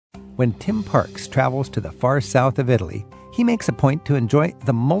When Tim Parks travels to the far south of Italy, he makes a point to enjoy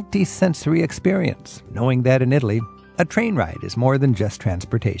the multi-sensory experience, knowing that in Italy, a train ride is more than just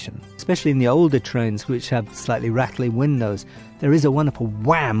transportation. Especially in the older trains, which have slightly rattly windows, there is a wonderful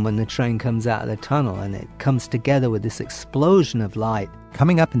wham when the train comes out of the tunnel, and it comes together with this explosion of light.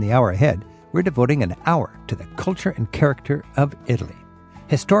 Coming up in the hour ahead, we're devoting an hour to the culture and character of Italy.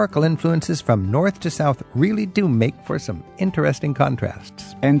 Historical influences from north to south really do make for some interesting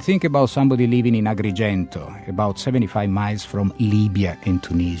contrasts. And think about somebody living in Agrigento, about 75 miles from Libya in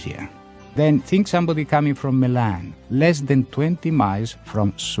Tunisia. Then think somebody coming from Milan, less than 20 miles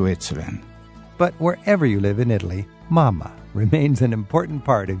from Switzerland. But wherever you live in Italy, Mama remains an important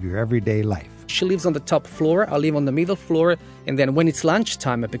part of your everyday life. She lives on the top floor, I live on the middle floor, and then when it's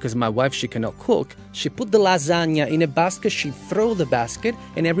lunchtime, because my wife, she cannot cook, she put the lasagna in a basket, she throw the basket,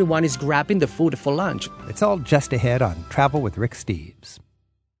 and everyone is grabbing the food for lunch. It's all just ahead on Travel with Rick Steves.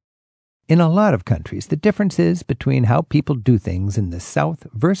 In a lot of countries, the differences between how people do things in the South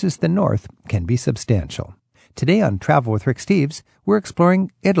versus the North can be substantial. Today on Travel with Rick Steves, we're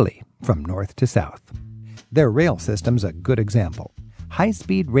exploring Italy from north to south. Their rail system's a good example.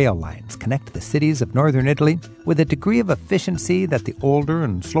 High-speed rail lines connect the cities of northern Italy with a degree of efficiency that the older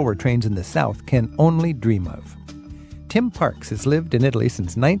and slower trains in the south can only dream of. Tim Parks has lived in Italy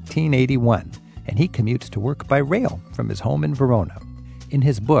since 1981, and he commutes to work by rail from his home in Verona. In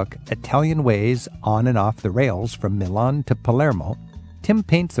his book, Italian Ways On and Off the Rails from Milan to Palermo, Tim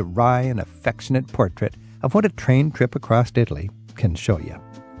paints a wry and affectionate portrait of what a train trip across Italy can show you.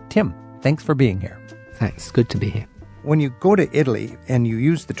 Tim, thanks for being here. Thanks, good to be here. When you go to Italy and you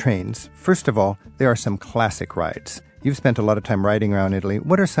use the trains, first of all, there are some classic rides. You've spent a lot of time riding around Italy.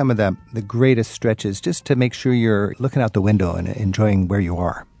 What are some of the greatest stretches just to make sure you're looking out the window and enjoying where you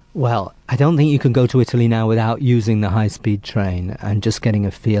are? Well, I don't think you can go to Italy now without using the high-speed train and just getting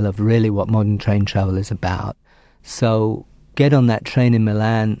a feel of really what modern train travel is about. So get on that train in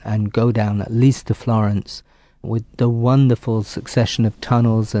Milan and go down at least to Florence with the wonderful succession of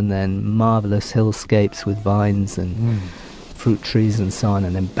tunnels and then marvellous hillscapes with vines and fruit trees and so on,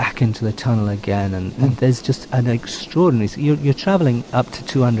 and then back into the tunnel again. And there's just an extraordinary... You're travelling up to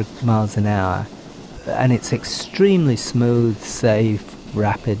 200 miles an hour, and it's extremely smooth, safe,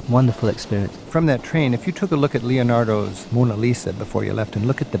 rapid, wonderful experience. From that train, if you took a look at Leonardo's Mona Lisa before you left and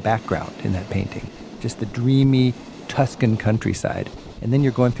look at the background in that painting, just the dreamy Tuscan countryside, and then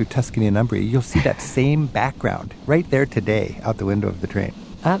you're going through Tuscany and Umbria, you'll see that same background right there today out the window of the train.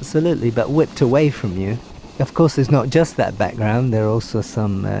 Absolutely, but whipped away from you. Of course, there's not just that background. There are also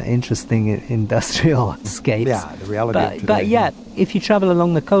some interesting industrial scapes. Yeah, the reality of today. But yeah, if you travel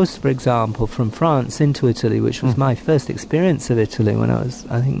along the coast, for example, from France into Italy, which was my first experience of Italy when I was,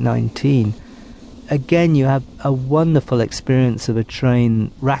 I think, 19, again, you have a wonderful experience of a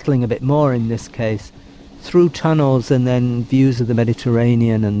train rattling a bit more in this case, through tunnels and then views of the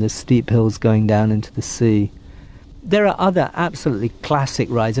Mediterranean and the steep hills going down into the sea. There are other absolutely classic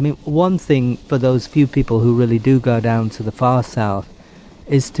rides. I mean, one thing for those few people who really do go down to the far south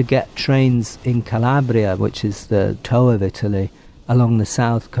is to get trains in Calabria, which is the toe of Italy, along the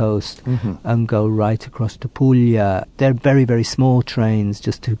south coast and go right across to Puglia. They're very, very small trains,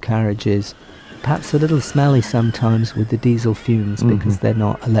 just 2 carriages, perhaps a little smelly sometimes with the diesel fumes because they're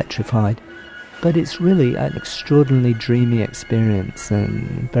not electrified. But it's really an extraordinarily dreamy experience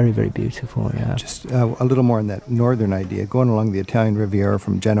and very, very beautiful, yeah. Just a little more on that northern idea, going along the Italian Riviera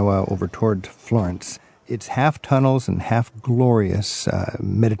from Genoa over toward Florence. It's half tunnels and half glorious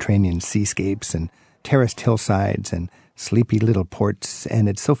Mediterranean seascapes and terraced hillsides and sleepy little ports. And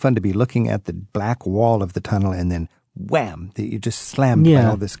it's so fun to be looking at the black wall of the tunnel and then wham, you're just slammed by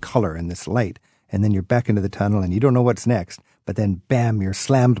all this color and this light. And then you're back into the tunnel and you don't know what's next. But then, bam, you're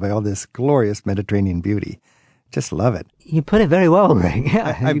slammed by all this glorious Mediterranean beauty. Just love it. You put it very well, Rick.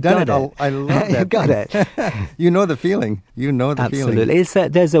 Yeah, I've done it. I love that. You got it. You know the feeling. You know the feeling. Absolutely.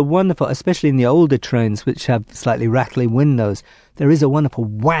 There's a wonderful, especially in the older trains, which have slightly rattly windows, there is a wonderful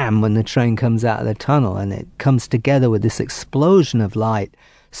wham when the train comes out of the tunnel, and it comes together with this explosion of light,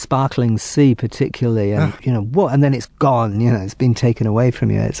 sparkling sea particularly, and and then it's gone. It's been taken away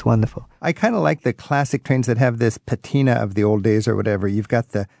from you. It's wonderful. I kind of like the classic trains that have this patina of the old days or whatever. You've got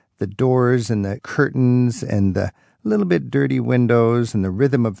the doors and the curtains and the little bit dirty windows and the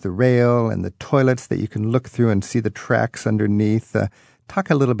rhythm of the rail and the toilets that you can look through and see the tracks underneath. Talk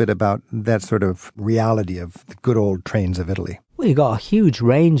a little bit about that sort of reality of the good old trains of Italy. Well, you've got a huge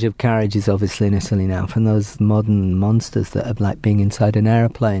range of carriages, obviously, in Italy now, from those modern monsters that are like being inside an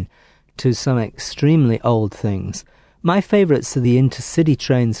aeroplane to some extremely old things. My favourites are the intercity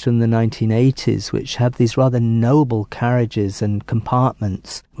trains from the 1980s, which have these rather noble carriages and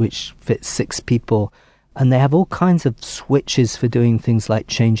compartments which fit 6 people. And they have all kinds of switches for doing things like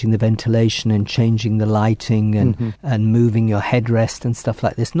changing the ventilation and changing the lighting and moving your headrest and stuff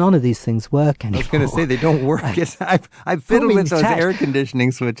like this. None of these things work anymore. I was going to say, they don't work. I've fiddled with those air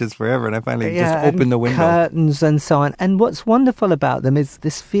conditioning switches forever, and I finally just opened the window. Curtains and so on. And what's wonderful about them is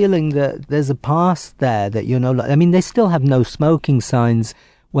this feeling that there's a past there, that you're no... I mean, they still have no smoking signs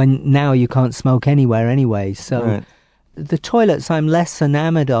when now you can't smoke anywhere anyway. So... Right. The toilets I'm less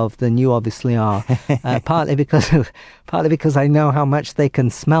enamoured of than you obviously are, partly because I know how much they can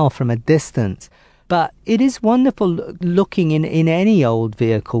smell from a distance. But it is wonderful looking in any old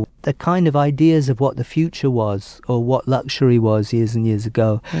vehicle, the kind of ideas of what the future was or what luxury was years and years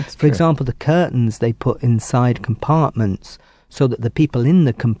ago. For example, the curtains they put inside compartments so that the people in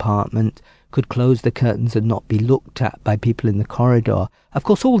the compartment could close the curtains and not be looked at by people in the corridor. Of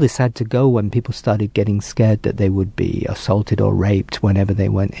course, all this had to go when people started getting scared that they would be assaulted or raped whenever they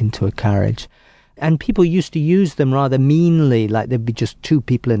went into a carriage. And people used to use them rather meanly, like there'd be just 2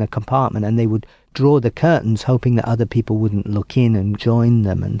 people in a compartment and they would draw the curtains hoping that other people wouldn't look in and join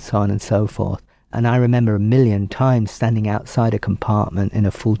them and so on and so forth. And I remember a million times standing outside a compartment in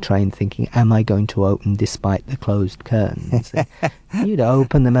a full train thinking, am I going to open despite the closed curtains? You'd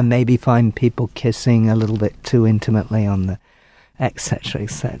open them and maybe find people kissing a little bit too intimately on the... etc.,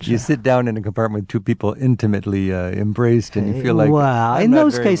 etc. You sit down in a compartment with 2 people intimately embraced, and you feel like... Well, in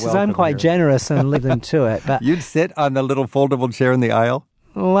those cases, I'm quite generous and leave them to it. But you'd sit on the little foldable chair in the aisle?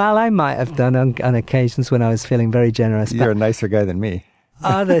 Well, I might have done on occasions when I was feeling very generous. You're a nicer guy than me.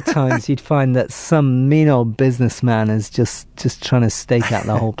 Other times you'd find that some mean old businessman is just trying to stake out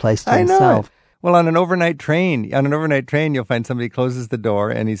the whole place to himself. Well, on an overnight train, you'll find somebody closes the door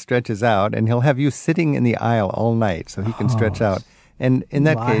and he stretches out, and he'll have you sitting in the aisle all night so he can stretch out. And in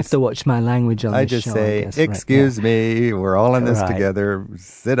that case, I have to watch my language on this show. I just say, excuse me, we're all in this together.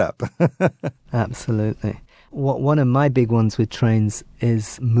 Sit up. Absolutely. One of my big ones with trains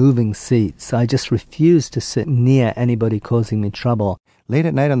is moving seats. I just refuse to sit near anybody causing me trouble. Late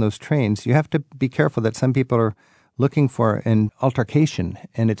at night on those trains, you have to be careful that some people are looking for an altercation,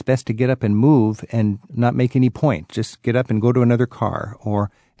 and it's best to get up and move and not make any point. Just get up and go to another car. Or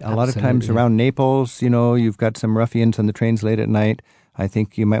a lot of times around Naples, you've got some ruffians on the trains late at night. I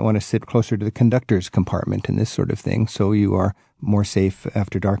think you might want to sit closer to the conductor's compartment and this sort of thing, so you are more safe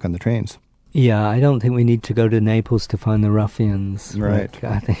after dark on the trains. Yeah, I don't think we need to go to Naples to find the ruffians. Right.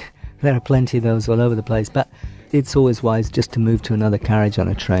 I think there are plenty of those all over the place, but it's always wise just to move to another carriage on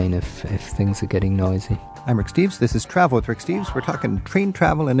a train if things are getting noisy. I'm Rick Steves. This is Travel with Rick Steves. We're talking train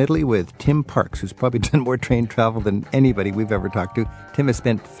travel in Italy with Tim Parks, who's probably done more train travel than anybody we've ever talked to. Tim has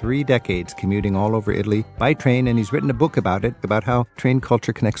spent 3 decades commuting all over Italy by train, and he's written a book about it, about how train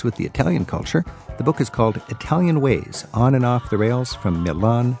culture connects with the Italian culture. The book is called Italian Ways, On and Off the Rails from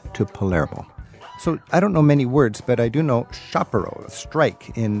Milan to Palermo. So I don't know many words, but I do know sciopero,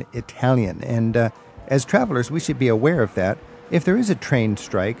 strike in Italian. And as travelers, we should be aware of that. If there is a train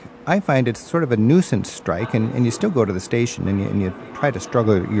strike, I find it's sort of a nuisance strike, and you still go to the station and you try to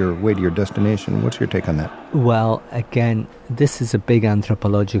struggle your way to your destination. What's your take on that? Well, again, this is a big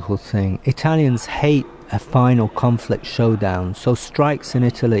anthropological thing. Italians hate a final conflict showdown, so strikes in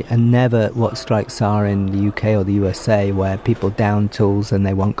Italy are never what strikes are in the UK or the USA, where people down tools and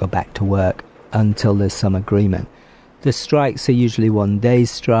they won't go back to work until there's some agreement. The strikes are usually one-day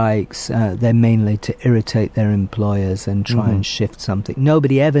strikes. They're mainly to irritate their employers and try and shift something.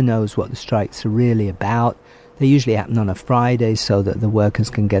 Nobody ever knows what the strikes are really about. They usually happen on a Friday so that the workers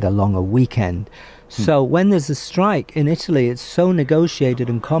can get a longer weekend. So when there's a strike in Italy, it's so negotiated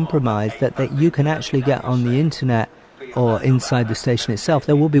and compromised that you can actually get on the internet or inside the station itself.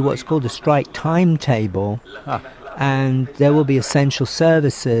 There will be what's called a strike timetable, and there will be essential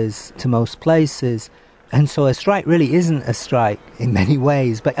services to most places. And so a strike really isn't a strike in many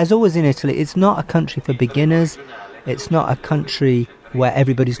ways. But as always in Italy, it's not a country for beginners. It's not a country where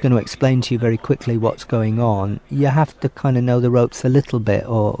everybody's going to explain to you very quickly what's going on. You have to kind of know the ropes a little bit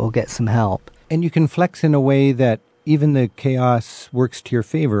or get some help. And you can flex in a way that even the chaos works to your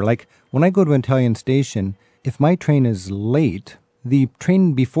favor. Like when I go to an Italian station, if my train is late, the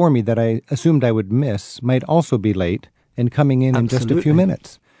train before me that I assumed I would miss might also be late and coming in just a few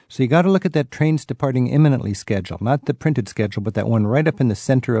minutes. So you got to look at that trains departing imminently schedule, not the printed schedule, but that one right up in the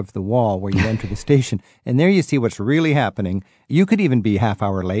center of the wall where you enter the station. And there you see what's really happening. You could even be half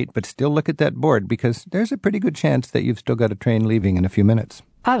hour late, but still look at that board because there's a pretty good chance that you've still got a train leaving in a few minutes.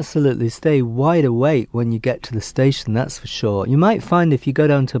 Absolutely. Stay wide awake when you get to the station, that's for sure. You might find if you go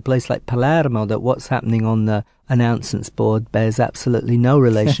down to a place like Palermo that what's happening on the announcements board bears absolutely no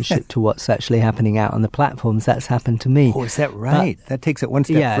relationship to what's actually happening out on the platforms. That's happened to me. Oh, is that right? That takes it one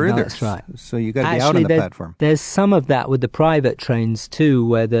step further. No, that's right. So you got to be out on the platform. There's some of that with the private trains too,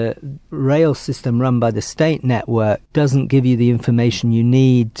 where the rail system run by the state network doesn't give you the information you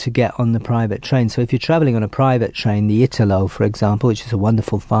need to get on the private train. So if you're travelling on a private train, the Italo, for example, which is a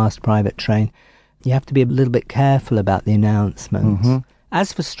wonderful, fast private train, you have to be a little bit careful about the announcements. Mm-hmm.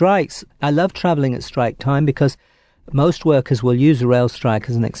 As for strikes, I love travelling at strike time because most workers will use a rail strike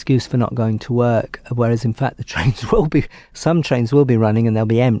as an excuse for not going to work, whereas in fact some trains will be running and they'll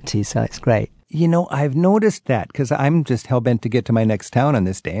be empty, so it's great. You know, I've noticed that because I'm just hell-bent to get to my next town on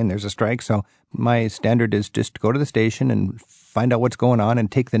this day and there's a strike, so my standard is just to go to the station and find out what's going on and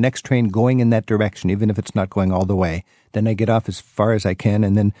take the next train going in that direction, even if it's not going all the way. Then I get off as far as I can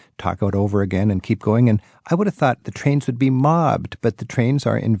and then talk out over again and keep going. And I would have thought the trains would be mobbed, but the trains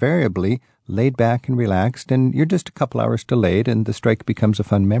are invariably laid back and relaxed, and you're just a couple hours delayed and the strike becomes a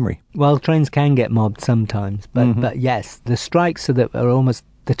fun memory. Well, trains can get mobbed sometimes, but yes, the strikes are almost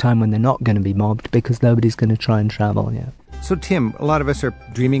the time when they're not going to be mobbed because nobody's going to try and travel, yeah. So, Tim, a lot of us are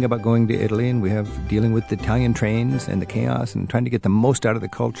dreaming about going to Italy, and we have dealing with the Italian trains and the chaos and trying to get the most out of the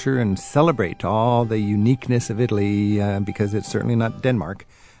culture and celebrate all the uniqueness of Italy because it's certainly not Denmark.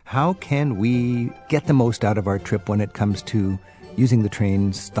 How can we get the most out of our trip when it comes to using the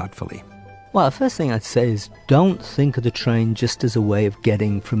trains thoughtfully? Well, the first thing I'd say is don't think of the train just as a way of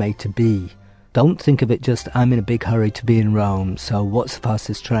getting from A to B. Don't think of it just, I'm in a big hurry to be in Rome, so what's the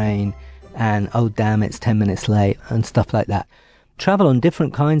fastest train? And, oh damn, it's 10 minutes late, and stuff like that. Travel on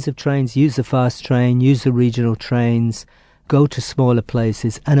different kinds of trains, use the fast train, use the regional trains, go to smaller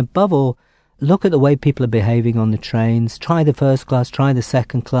places, and above all, look at the way people are behaving on the trains. Try the first class, try the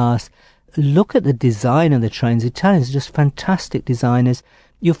second class. Look at the design of the trains. The Italians are just fantastic designers.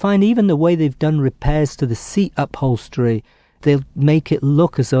 You'll find even the way they've done repairs to the seat upholstery, they'll make it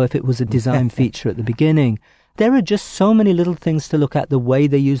look as though if it was a design feature at the beginning. There are just so many little things to look at. The way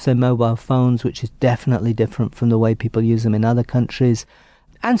they use their mobile phones, which is definitely different from the way people use them in other countries,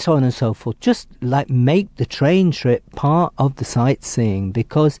 and so on and so forth. Just make the train trip part of the sightseeing,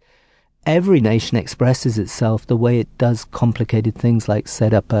 because every nation expresses itself the way it does complicated things like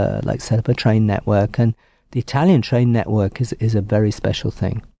set up a train network, and the Italian train network is a very special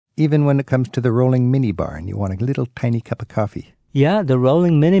thing. Even when it comes to the rolling minibar and you want a little tiny cup of coffee. Yeah, the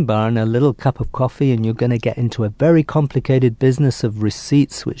rolling minibar and a little cup of coffee, and you're going to get into a very complicated business of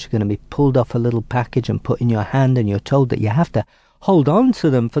receipts, which are going to be pulled off a little package and put in your hand, and you're told that you have to hold on to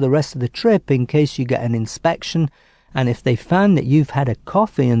them for the rest of the trip in case you get an inspection. And if they found that you've had a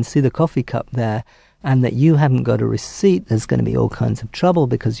coffee and see the coffee cup there, and that you haven't got a receipt, there's going to be all kinds of trouble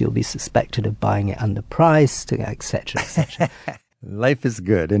because you'll be suspected of buying it underpriced, etc., etc. Life is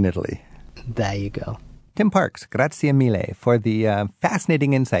good in Italy. There you go. Tim Parks, grazie mille for the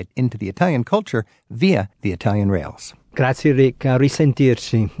fascinating insight into the Italian culture via the Italian rails. Grazie Rick, a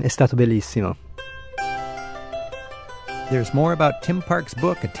risentirci, è stato bellissimo. There's more about Tim Parks'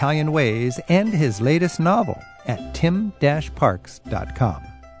 book, Italian Ways, and his latest novel at tim-parks.com.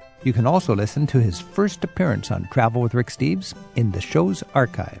 You can also listen to his first appearance on Travel with Rick Steves in the show's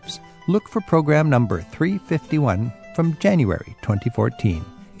archives. Look for program number 351 from January 2014.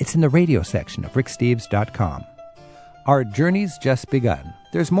 It's in the radio section of ricksteves.com. Our journey's just begun.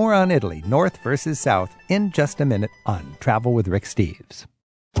 There's more on Italy, north versus south, in just a minute on Travel with Rick Steves.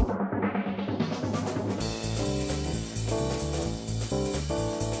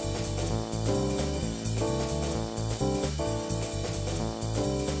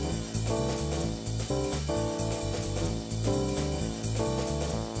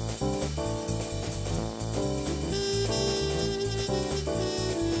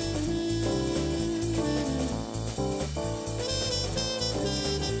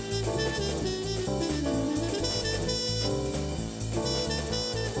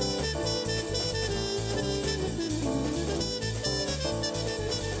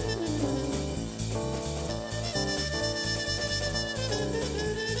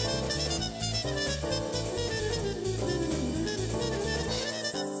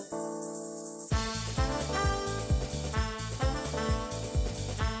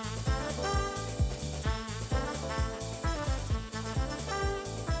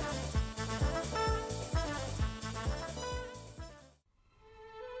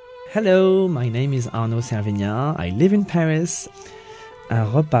 Hello, my name is Arnaud Servignat. I live in Paris. Un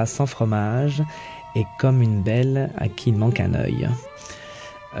repas sans fromage est comme une belle à qui manque un œil.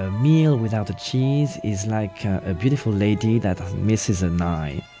 A meal without a cheese is like a beautiful lady that misses an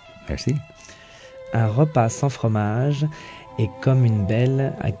eye. Merci. Un repas sans fromage est comme une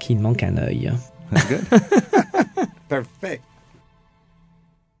belle à qui manque un œil. Good. Perfect.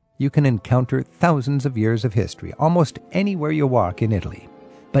 You can encounter thousands of years of history almost anywhere you walk in Italy.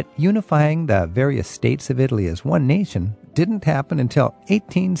 But unifying the various states of Italy as one nation didn't happen until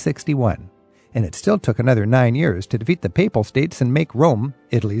 1861, and it still took another 9 years to defeat the Papal States and make Rome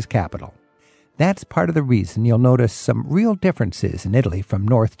Italy's capital. That's part of the reason you'll notice some real differences in Italy from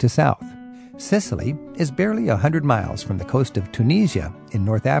north to south. Sicily is barely 100 miles from the coast of Tunisia in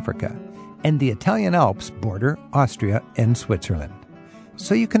North Africa, and the Italian Alps border Austria and Switzerland.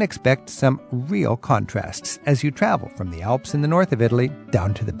 So you can expect some real contrasts as you travel from the Alps in the north of Italy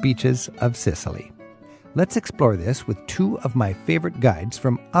down to the beaches of Sicily. Let's explore this with two of my favorite guides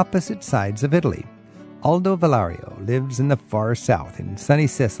from opposite sides of Italy. Aldo Valario lives in the far south in sunny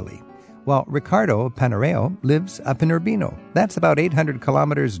Sicily, while Riccardo Panareo lives up in Urbino. That's about 800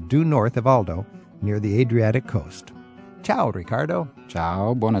 kilometers due north of Aldo, near the Adriatic coast. Ciao, Riccardo.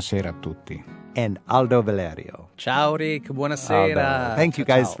 Ciao, buonasera a tutti. And Aldo Valerio. Ciao, Rick. Buonasera. Aldo. Thank you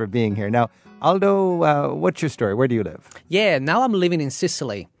guys for being here. Now, Aldo, what's your story? Where do you live? Yeah, now I'm living in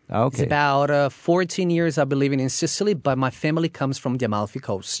Sicily. Okay. It's about 14 years I've been living in Sicily, but my family comes from the Amalfi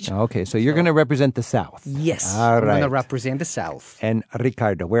Coast. Okay, so you're going to represent the South. Yes, All I'm right. going to represent the South. And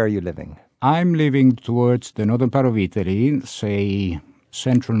Riccardo, where are you living? I'm living towards the northern part of Italy, say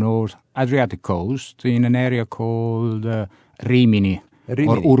central north Adriatic coast, in an area called Rimini.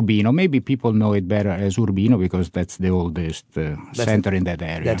 Or Urbino. Maybe people know it better as Urbino because that's the oldest center in that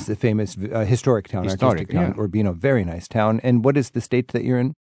area. That's the famous historic town, artistic town, yeah. Urbino. Very nice town. And what is the state that you're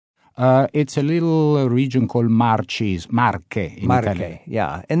in? It's a little region called Marche in Italian.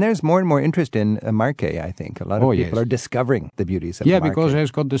 Yeah. And there's more and more interest in Marche, I think. A lot of people are discovering the beauties of Marche. Yeah, because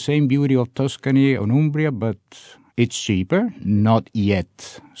it's got the same beauty of Tuscany and Umbria, but it's cheaper, not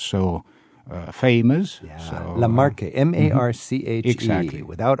yet so famous. Yeah. So, La Marche, M-A-R-C-H-E. Exactly.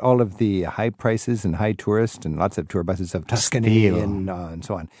 Without all of the high prices and high tourists and lots of tour buses of Tuscany and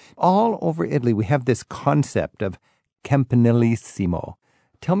so on. All over Italy, we have this concept of Campanilissimo.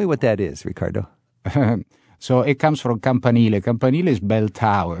 Tell me what that is, Riccardo. So it comes from Campanile. Campanile is bell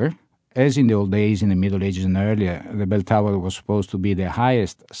tower. As in the old days, in the Middle Ages and earlier, the bell tower was supposed to be the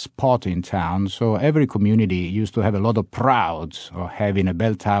highest spot in town. So every community used to have a lot of pride of having a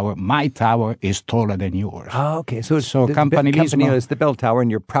bell tower. My tower is taller than yours. Oh, okay. So Campanilismo is the bell tower, and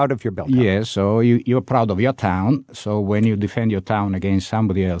you're proud of your bell tower. Yes, so you're proud of your town. So when you defend your town against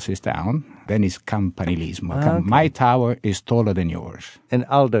somebody else's town, then it's Campanilismo. Okay. My tower is taller than yours. And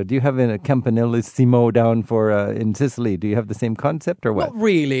Aldo, do you have a Campanilissimo down for in Sicily? Do you have the same concept or what?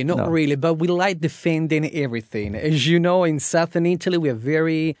 Not really, but we like defending everything. As you know, in southern Italy,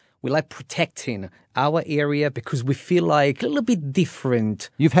 we like protecting our area because we feel like a little bit different.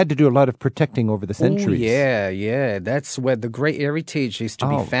 You've had to do a lot of protecting over the centuries. Oh, yeah. That's where the great heritage is to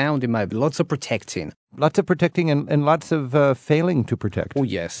be found in lots of protecting. Lots of protecting and lots of failing to protect. Oh,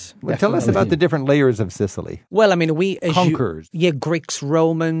 yes. Well, tell us about the different layers of Sicily. Well, I mean, we... Conquerors. Greeks,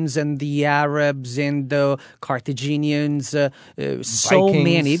 Romans, and the Arabs, and the Carthaginians, so Vikings.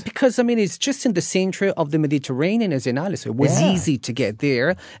 many. Because, I mean, it's just in the center of the Mediterranean as an island, so it was easy to get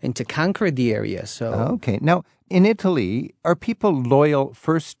there and to conquer the area, so... Okay. Now, in Italy, are people loyal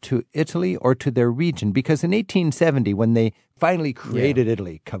first to Italy or to their region? Because in 1870, when they finally created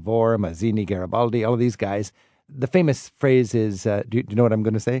Italy, Cavour, Mazzini, Garibaldi, all of these guys, the famous phrase is, do you know what I'm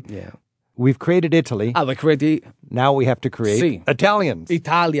going to say? Yeah. We've created Italy. Now we have to create Italians.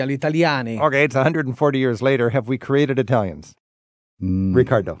 Italia, gli italiani. Okay, it's 140 years later. Have we created Italians?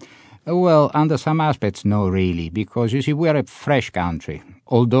 Riccardo. Well, under some aspects, no, really, because, you see, we're a fresh country.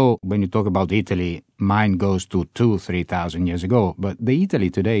 Although, when you talk about Italy, mine goes to 2,000-3,000 years ago. But the Italy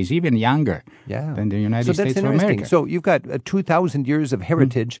today is even younger than the United States of America. So you've got 2,000 years of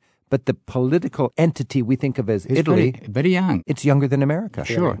heritage, but the political entity we think of as it's Italy... Very, very young. It's younger than America.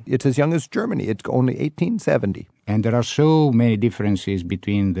 Sure. It's as young as Germany. It's only 1870. And there are so many differences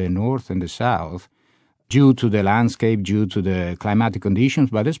between the North and the South, due to the landscape, due to the climatic conditions,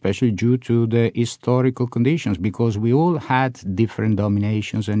 but especially due to the historical conditions, because we all had different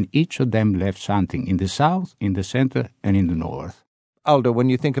dominations and each of them left something in the south, in the center, and in the north. Aldo, when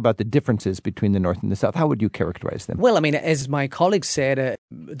you think about the differences between the north and the south, how would you characterize them? Well, I mean, as my colleague said,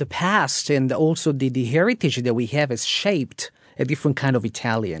 the past and also the heritage that we have has shaped a different kind of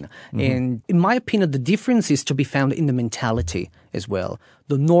Italian. And in my opinion, the difference is to be found in the mentality. as well.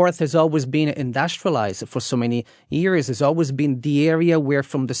 The north has always been industrialized for so many years. It's always been the area where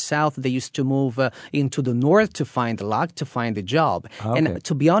from the south they used to move into the north to find luck, to find a job. Okay. And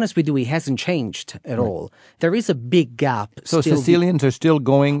to be honest with you, it hasn't changed at all. There is a big gap. So still Sicilians are still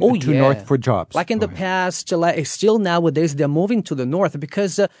going to north for jobs? Like in the past, still nowadays, they're moving to the north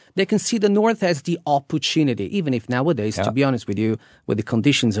because they can see the north as the opportunity. Even if nowadays, to be honest with you, with the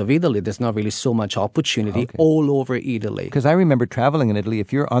conditions of Italy, there's not really so much opportunity all over Italy. Because I remember traveling in Italy,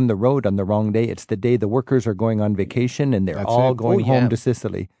 if you're on the road on the wrong day, it's the day the workers are going on vacation and they're all going home to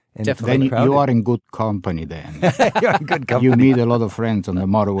Sicily. And Then you are in good company then. You're in good company. You meet a lot of friends on the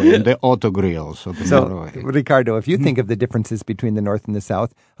motorway, and the autogrills of the motorway. Ricardo, if you think of the differences between the North and the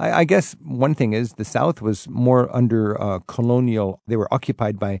South, I guess one thing is the South was more under colonial, they were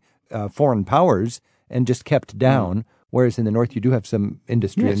occupied by foreign powers and just kept down, whereas in the North you do have some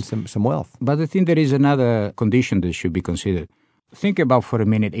industry and some wealth. But I think there is another condition that should be considered. Think about for a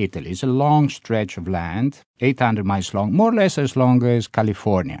minute Italy. It's a long stretch of land, 800 miles long, more or less as long as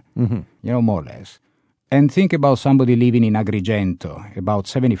California, more or less. And think about somebody living in Agrigento, about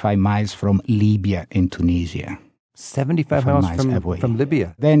 75 miles from Libya in Tunisia. 75 miles from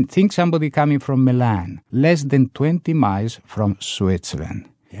Libya. Then think somebody coming from Milan, less than 20 miles from Switzerland.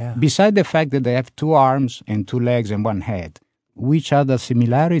 Yeah. Beside the fact that they have 2 arms and 2 legs and 1 head, which other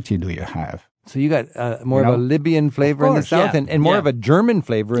similarity do you have? So you got more of a Libyan flavor in the south and more of a German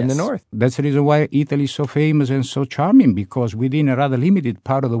flavor in the north. That's the reason why Italy is so famous and so charming, because within a rather limited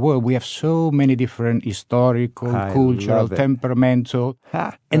part of the world, we have so many different historical, cultural, temperamental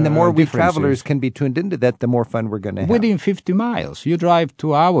And the more we travelers can be tuned into that, the more fun we're going to have. Within 50 miles, you drive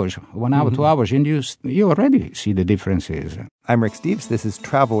 2 hours, 1 hour, 2 hours, and you already see the differences. I'm Rick Steves. This is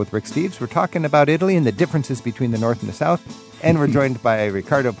Travel with Rick Steves. We're talking about Italy and the differences between the north and the south. And we're joined by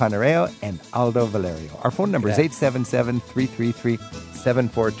Ricardo Panareo and Aldo Valerio. Our phone number is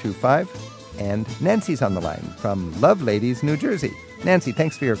 877-333-7425. And Nancy's on the line from Love Ladies, New Jersey. Nancy,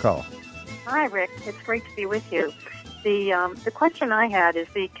 thanks for your call. Hi, Rick. It's great to be with you. The question I had is,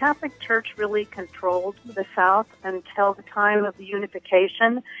 the Catholic Church really controlled the South until the time of the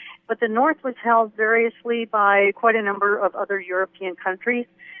unification, but the North was held variously by quite a number of other European countries.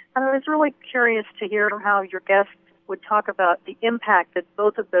 And I was really curious to hear how your guest would talk about the impact that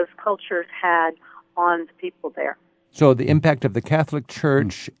both of those cultures had on the people there. So the impact of the Catholic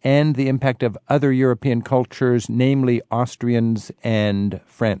Church and the impact of other European cultures, namely Austrians and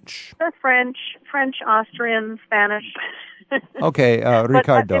French. The French, Austrian, Spanish. Okay,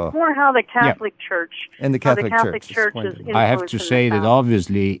 Ricardo. But it's more how the Catholic Church and the Catholic Church is influenced. I have to say that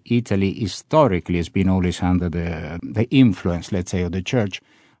obviously Italy historically has been always under the influence, let's say, of the Church.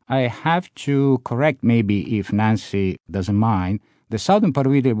 I have to correct, maybe if Nancy doesn't mind, the southern part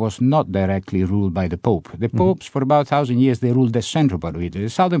of Italy was not directly ruled by the Pope. The popes, for about 1,000 years, they ruled the central part of Italy. The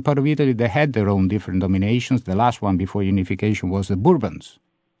southern part of Italy, they had their own different dominations. The last one before unification was the Bourbons.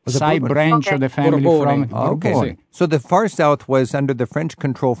 Side branch of the family from Borbone. So the far south was under the French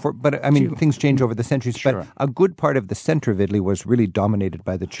control, but I mean, things change over the centuries, but a good part of the center of Italy was really dominated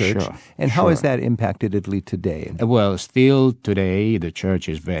by the church. And how has that impacted Italy today? Well, still today, the church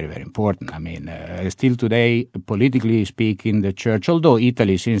is very, very important. I mean, still today, politically speaking, the church, although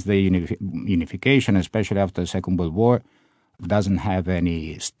Italy, since the unification, especially after the Second World War, doesn't have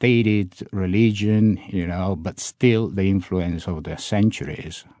any stated religion, but still the influence of the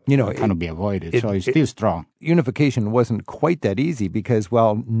centuries cannot be avoided. So it's still strong. Unification wasn't quite that easy because,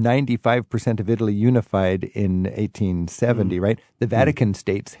 95% of Italy unified in 1870, right? The Vatican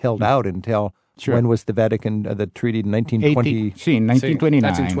states held out until... When was the Vatican, the treaty in 1920?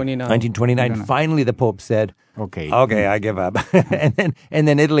 1929. 1929. Finally, the Pope said, Okay, I give up. and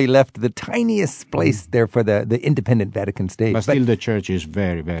then Italy left the tiniest place there for the independent Vatican state. But still the church is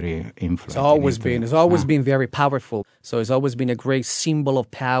very, very influential. It's always been very powerful. So it's always been a great symbol of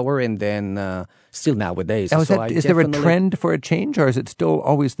power, and then still nowadays. Now, is there a trend for a change, or is it still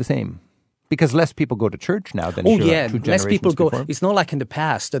always the same? Because less people go to church now than 2 generations less people go. before. It's not like in the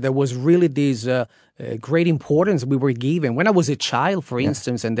past. There was really this great importance we were given. When I was a child, for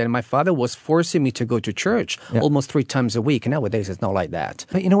instance, and then my father was forcing me to go to church almost 3 times a week. Nowadays, it's not like that.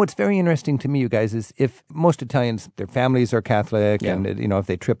 But what's very interesting to me, you guys, is if most Italians, their families are Catholic, and if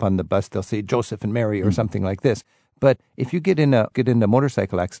they trip on the bus, they'll say Joseph and Mary or something like this. But if you get in a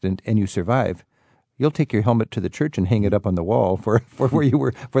motorcycle accident and you survive, you'll take your helmet to the church and hang it up on the wall for where you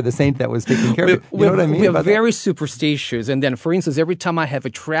were, for the saint that was taking care of you. You know what I mean? We're very superstitious. And then, for instance, every time I have a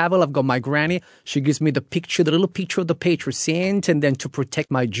travel, I've got my granny. She gives me the little picture of the patron saint. And then to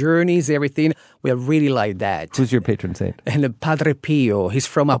protect my journeys, everything, we are really like that. Who's your patron saint? And Padre Pio. He's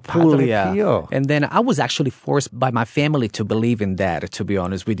from Apulia. Padre Pio. And then I was actually forced by my family to believe in that, to be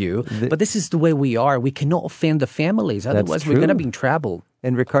honest with you. But this is the way we are. We cannot offend the families. Otherwise, we're going to be in trouble.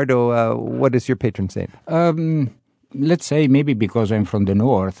 And Ricardo, what is your patron saint? Let's say maybe because I'm from the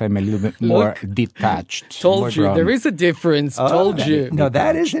north, I'm a little bit more detached. Told you. There is a difference. Told you. No,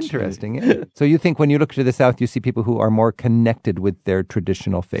 that is interesting. Yeah. So you think when you look to the south, you see people who are more connected with their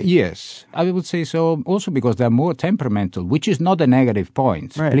traditional faith? Yes, I would say so. Also because they're more temperamental, which is not a negative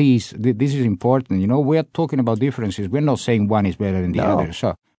point. Right. Please, this is important. You know, we're talking about differences. We're not saying one is better than the other.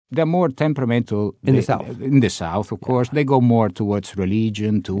 So they're more temperamental in the south. In the south, of course, they go more towards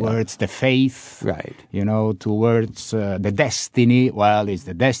religion, towards the faith, right? You know, towards the destiny. Well, it's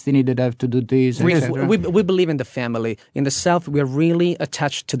the destiny that I have to do this. We believe in the family. In the south, we are really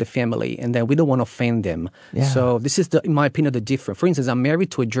attached to the family, and then we don't want to offend them. Yeah. So this is, in my opinion, the difference. For instance, I'm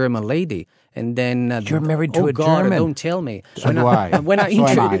married to a German lady. And then you're married to a God, German. Don't tell me. When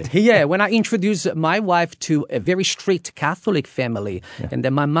I introduced my wife to a very strict Catholic family, and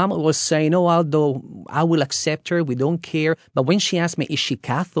then my mom was saying, "Oh, Aldo, I will accept her. We don't care." But when she asked me, "Is she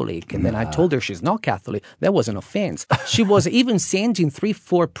Catholic?" and then I told her she's not Catholic, that was an offense. She was even sending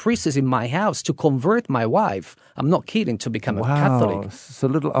 3-4 priests in my house to convert my wife. I'm not kidding, to become a Catholic. So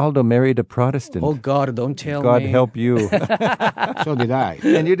little Aldo married a Protestant. Oh God, don't tell me. God help you. So did I.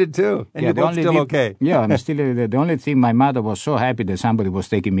 And you did too. And you're both still okay. Yeah, I'm still. The only thing, my mother was so happy that somebody was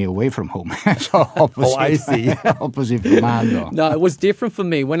taking me away from home. So opposite. Oh, I see. Opposite from Aldo. No, it was different for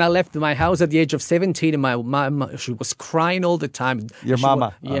me. When I left my house at the age of 17, and my mom, she was crying all the time. Your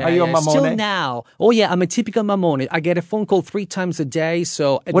mama. Yeah, Are you a mamone? Still now. Oh yeah, I'm a typical mamone. I get a phone call 3 times a day,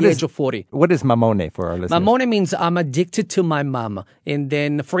 so at the age of 40. What is mamone for our listeners? Mamone means I'm addicted to my mom. And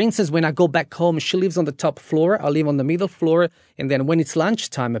then, for instance, when I go back home, she lives on the top floor. I live on the middle floor. And then when it's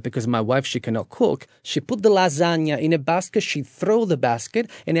lunchtime, because my wife, she cannot cook, she put the lasagna in a basket, she throw the basket,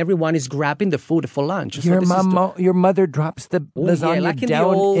 and everyone is grabbing the food for lunch. Your mother drops the lasagna like in down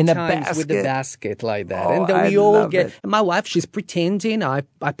the old in a times basket. With the basket like that. Oh, and then I we all love get, it. my wife, she's pretending I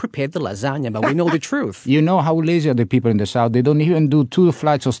prepared the lasagna, but we know the truth. You know how lazy are the people in the south? They don't even do 2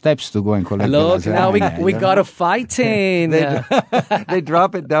 flights of steps to go and collect Look, the lasagna. now we got a fighting. They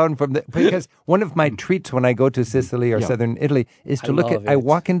drop it down because one of my treats when I go to Sicily or southern Italy is to look at. I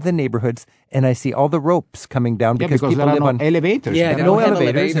walk into the neighborhoods and I see all the ropes coming down because people there are live no on elevators. Yeah, no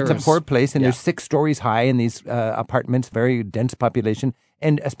elevators. It's a poor place, and there's 6 stories high in these apartments, very dense population,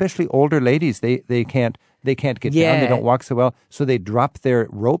 and especially older ladies. They can't get down. They don't walk so well, so they drop their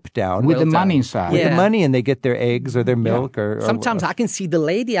rope down with the money inside. With the money, and they get their eggs or their milk. Or sometimes I can see the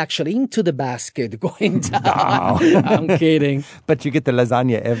lady actually into the basket going down. I'm kidding. But you get the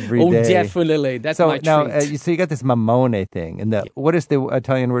lasagna every day. Oh, definitely. That's my treat. Now, so you got this mamone thing, and what is the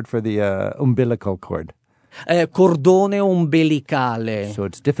Italian word for the umbilical cord? Cordone umbilicale. So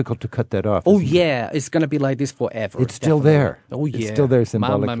it's difficult to cut that off. Oh, yeah. It's going to be like this forever. It's still there. Oh, yeah. It's still there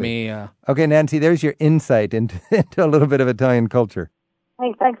symbolically. Mamma mia. Okay, Nancy, there's your insight into a little bit of Italian culture.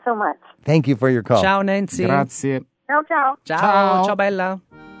 Hey, thanks so much. Thank you for your call. Ciao, Nancy. Grazie. Ciao, ciao. Ciao. Ciao, bella.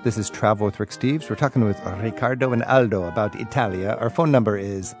 This is Travel with Rick Steves. We're talking with Ricardo and Aldo about Italia. Our phone number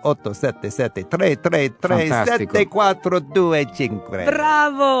is 877-333-7425.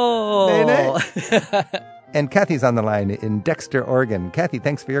 Bravo! Bene. And Kathy's on the line in Dexter, Oregon. Kathy,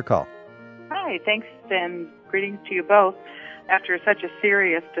 thanks for your call. Hi, thanks and greetings to you both. After such a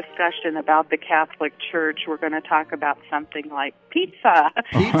serious discussion about the Catholic Church, we're going to talk about something like pizza.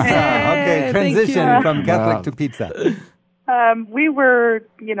 Pizza. Okay, transition from Catholic to pizza. We were,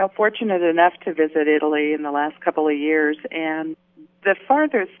 fortunate enough to visit Italy in the last couple of years, and the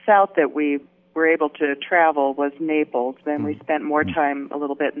farthest south that we were able to travel was Naples. Then we spent more time a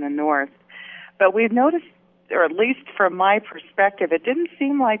little bit in the north. But we've noticed, or at least from my perspective, it didn't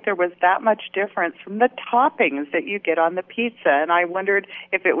seem like there was that much difference from the toppings that you get on the pizza. And I wondered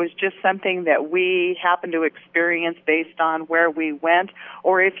if it was just something that we happened to experience based on where we went,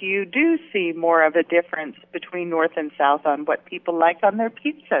 or if you do see more of a difference between North and South on what people like on their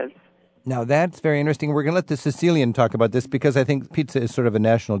pizzas. Now, that's very interesting. We're going to let the Sicilian talk about this because I think pizza is sort of a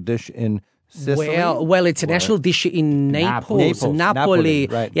national dish in Sicily? Well, it's a national dish in Naples, Napoli.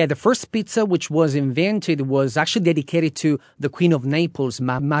 Right. Yeah, the first pizza which was invented was actually dedicated to the Queen of Naples,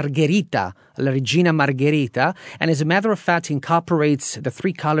 Margherita, La Regina Margherita, and as a matter of fact, incorporates the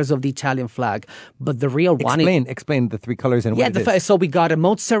three colors of the Italian flag. But the real one... Explain the three colors and what it is. So we got a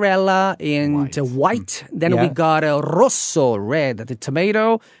mozzarella and white. Then we got a rosso, red, the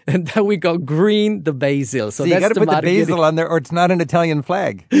tomato, and then we got green, the basil. So you got to put the basil on there, or it's not an Italian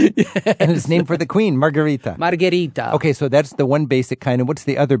flag. And it's named for the queen, Margherita. Margherita. Okay, so that's the one basic kind. And what's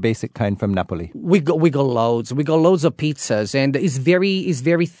the other basic kind from Napoli? We got loads. We got loads of pizzas, and it's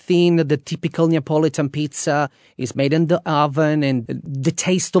very thin. The typical Neapolitan pizza is made in the oven, and the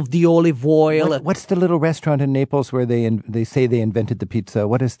taste of the olive oil. What's the little restaurant in Naples where they say they invented the pizza?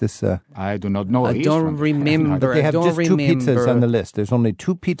 What is this? I do not know. I don't remember. But they have just two pizzas on the list. There's only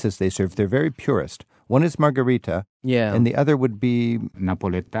two pizzas they serve. They're very purist. One is Margherita, and the other would be...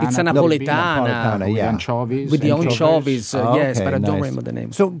 Napoletana. It's a Napoletana. With anchovies. With the anchovies, yes, okay, but I don't nice. remember the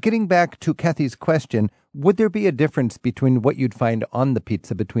name. So getting back to Kathy's question, would there be a difference between what you'd find on the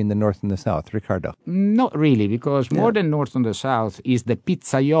pizza between the north and the south, Riccardo? Not really, because more than north and the south is the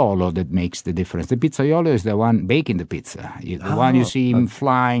pizzaiolo that makes the difference. The pizzaiolo is the one baking the pizza, the one you see him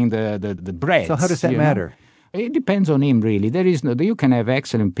flying the bread. So how does that matter? It depends on him, really. You can have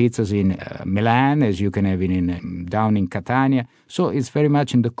excellent pizzas in Milan, as you can have it down in Catania. So it's very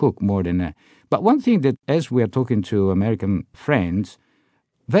much in the cook more than... But one thing that, as we are talking to American friends,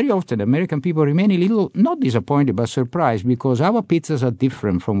 very often American people remain a little, not disappointed, but surprised, because our pizzas are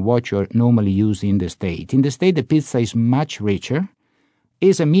different from what you're normally used in the States. In the States, the pizza is much richer.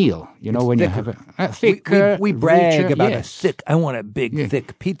 Is a meal, when thicker. You have a thicker, we brag richer, about a thick. I want a big,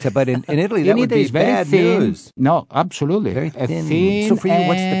 thick pizza, but in Italy that would be is very bad thin. news. No, absolutely, Very a thin. So for you,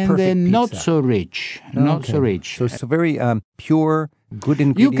 what's the perfect pizza? Not so rich, not so rich. So it's very pure, good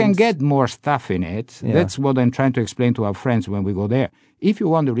ingredients. You can get more stuff in it. Yeah. That's what I'm trying to explain to our friends when we go there. If you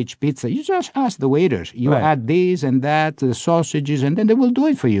want a rich pizza, you just ask the waiters. You add this and that, the sausages, and then they will do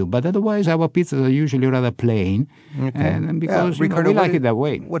it for you. But otherwise, our pizzas are usually rather plain, and because Riccardo, we like it that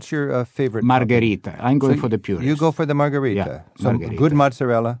way. What's your favorite? Margherita. I'm going for the purest. You go for the Margherita. Yeah, so Margherita. Good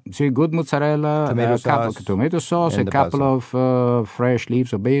mozzarella. So good mozzarella, tomato sauce, a couple of fresh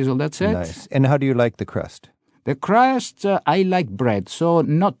leaves of basil. That's it. Nice. And how do you like the crust? The crust, I like bread, so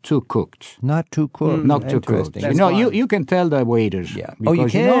not too cooked. Not too cooked. Not too cooked. You can tell the waiters. Yeah.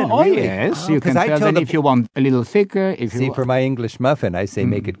 Because, you can? Really? Yes. You can tell them if you want a little thicker. For my English muffin, I say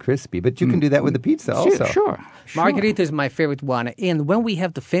make it crispy. But you can do that with the pizza also. Sure. Margherita is my favorite one. And when we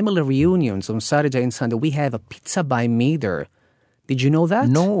have the family reunions on Saturday and Sunday, we have a pizza by meter. Did you know that?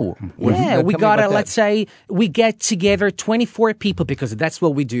 No. Yeah, we got let's say we get together 24 people because that's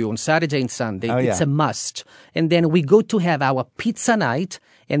what we do on Saturday and Sunday. It's a must. And then we go to have our pizza night,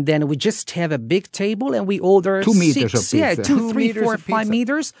 and then we just have a big table and we order 2 meters of pizza. Yeah, 2, 3, 4, 5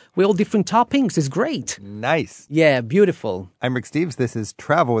 meters with all different toppings. It's great. Nice. Yeah, beautiful. I'm Rick Steves. This is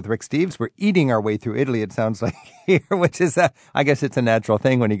Travel with Rick Steves. We're eating our way through Italy, it sounds like here, which is, I guess it's a natural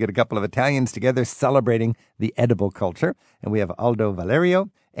thing when you get a couple of Italians together celebrating the edible culture. And we have Aldo Valerio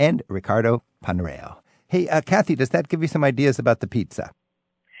and Riccardo Panareo. Hey, Kathy, does that give you some ideas about the pizza?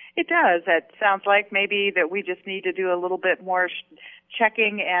 It does. It sounds like maybe that we just need to do a little bit more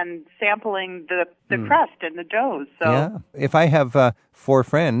checking and sampling the crust and the doughs. So. Yeah. If I have 4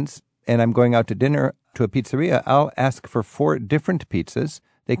 friends and I'm going out to dinner to a pizzeria, I'll ask for 4 different pizzas.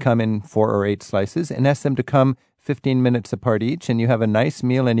 They come in 4 or 8 slices and ask them to come 15 minutes apart each, and you have a nice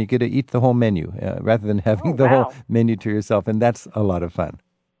meal and you get to eat the whole menu rather than having the whole menu to yourself, and that's a lot of fun.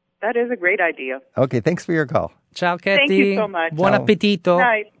 That is a great idea. Okay, thanks for your call. Ciao, Katy. Thank you so much. Buon appetito.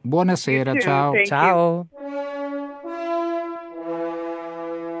 Night. Buonasera, ciao. Thank Ciao.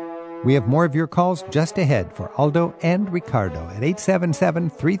 We have more of your calls just ahead for Aldo and Riccardo at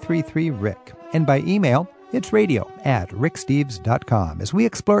 877-333-RICK. And by email, it's radio@ricksteves.com as we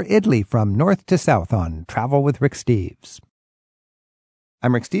explore Italy from north to south on Travel with Rick Steves.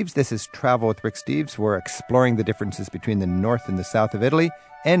 I'm Rick Steves. This is Travel with Rick Steves. We're exploring the differences between the north and the south of Italy,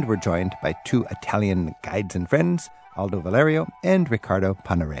 and we're joined by 2 Italian guides and friends, Aldo Valerio and Riccardo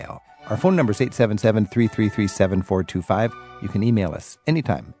Panareo. Our phone number is 877-333-7425. You can email us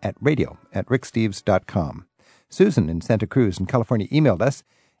anytime at radio@ricksteves.com. Susan in Santa Cruz in California emailed us,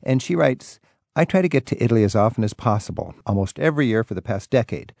 and she writes, I try to get to Italy as often as possible, almost every year for the past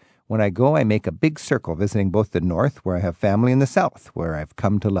decade. When I go, I make a big circle visiting both the north, where I have family, and the south, where I've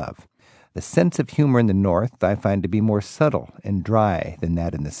come to love. The sense of humor in the north I find to be more subtle and dry than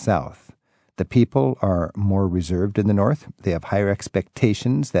that in the south. The people are more reserved in the north. They have higher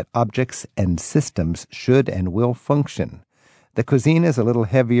expectations that objects and systems should and will function. The cuisine is a little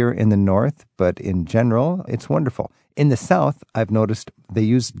heavier in the north, but in general, it's wonderful. In the south, I've noticed they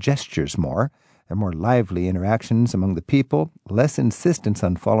use gestures more. There are more lively interactions among the people, less insistence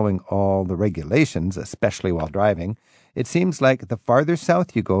on following all the regulations, especially while driving. It seems like the farther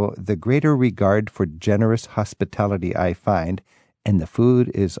south you go, the greater regard for generous hospitality I find, and the food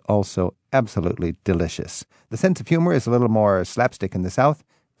is also absolutely delicious. The sense of humor is a little more slapstick in the south,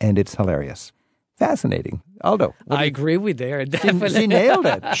 and it's hilarious. Fascinating. Aldo. I agree with her. Definitely. She nailed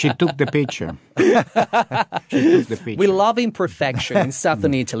it. She took the picture. She took the picture. We love imperfection in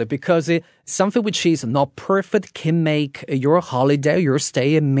southern Italy because something which is not perfect can make your holiday, your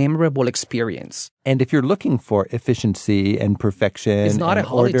stay, a memorable experience. And if you're looking for efficiency and perfection It's not and a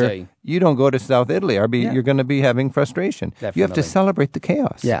holiday. order, you don't go to South Italy. You're going to be having frustration. Definitely. You have to celebrate the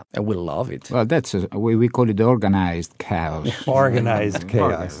chaos. Yeah, and we love it. Well, we call it organized chaos. Organized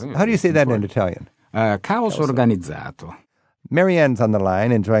chaos. How do you say that in Italian? Caos organizzato. Marianne's on the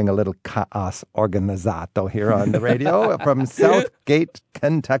line enjoying a little chaos organizzato here on the radio from Southgate,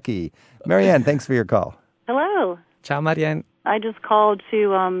 Kentucky. Marianne, thanks for your call. Hello. Ciao, Marianne. I just called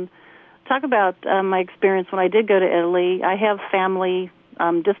to talk about my experience when I did go to Italy. I have family,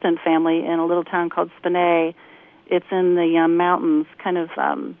 distant family, in a little town called Spinay. It's in the mountains, kind of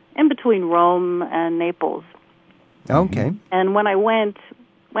in between Rome and Naples. Okay. And when I went,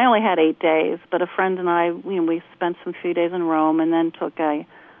 I only had 8 days, but a friend and I, we spent some few days in Rome and then took a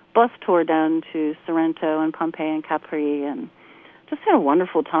bus tour down to Sorrento and Pompeii and Capri and just had a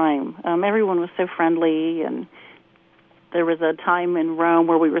wonderful time. Everyone was so friendly, and there was a time in Rome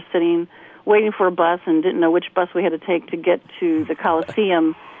where we were sitting waiting for a bus and didn't know which bus we had to take to get to the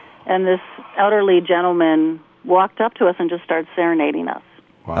Colosseum, and this elderly gentleman walked up to us and just started serenading us.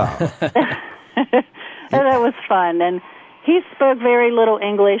 Wow. And that was fun. And he spoke very little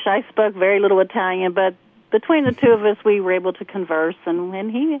English. I spoke very little Italian, but between the two of us, we were able to converse,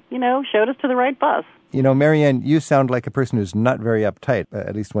 and he, showed us to the right bus. Marianne, you sound like a person who's not very uptight,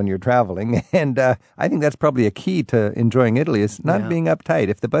 at least when you're traveling. And I think that's probably a key to enjoying Italy is not being uptight.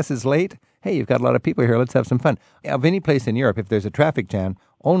 If the bus is late, hey, you've got a lot of people here, let's have some fun. Of any place in Europe, if there's a traffic jam,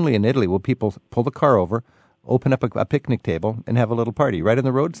 only in Italy will people pull the car over, open up a picnic table, and have a little party right on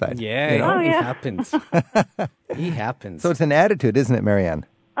the roadside. Yeah, it happens. It happens. So it's an attitude, isn't it, Marianne?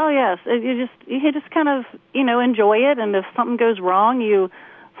 Oh, yes. You just kind of, enjoy it, and if something goes wrong, you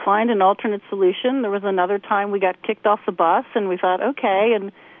find an alternate solution. There was another time we got kicked off the bus, and we thought, okay,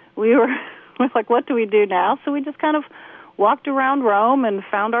 and we were like, what do we do now? So we just kind of walked around Rome and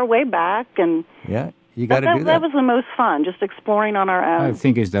found our way back, and yeah, you got to do that. That was the most fun, just exploring on our own. I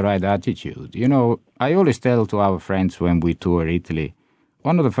think it's the right attitude. I always tell to our friends when we tour Italy,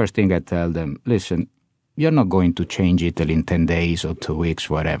 one of the first things I tell them, listen, you're not going to change Italy in 10 days or 2 weeks,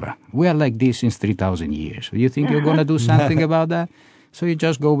 whatever. We are like this since 3,000 years. You think you're going to do something about that? So you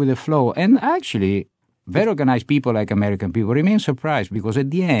just go with the flow. And actually, very organized people like American people remain surprised because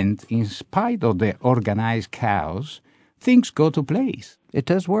at the end, in spite of the organized chaos, things go to place. It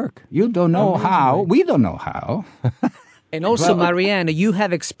does work. You don't know how. We don't know how. And also, Marianne, you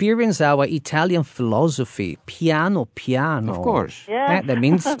have experienced our Italian philosophy, piano, piano. Of course. Yeah. That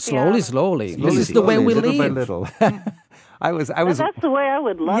means slowly. This is the way we little live. by little. I was. That's the way I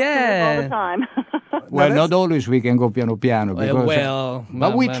would love to live all the time. Well, not always we can go piano piano. Because,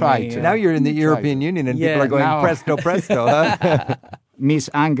 but we try to. Now you're in the European Union and people are going presto, presto, huh? Miss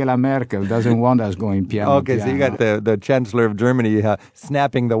Angela Merkel doesn't want us going piano. Okay, so you got the Chancellor of Germany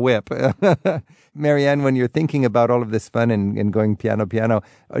snapping the whip. Marianne, when you're thinking about all of this fun and going piano,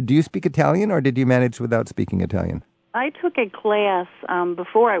 do you speak Italian or did you manage without speaking Italian? I took a class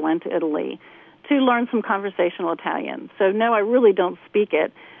before I went to Italy to learn some conversational Italian. So, no, I really don't speak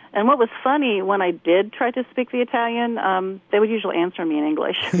it. And what was funny, when I did try to speak the Italian, they would usually answer me in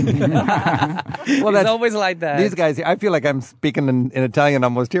English. Well, it's always like that. These guys, I feel like I'm speaking in Italian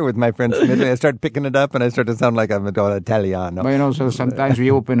almost here with my friends from Italy. I start picking it up and I start to sound like I'm Italiano. But so sometimes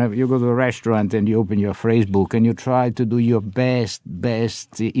you go to a restaurant and you open your phrase book and you try to do your best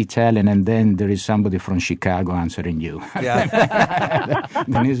Italian, and then there is somebody from Chicago answering you. Yeah.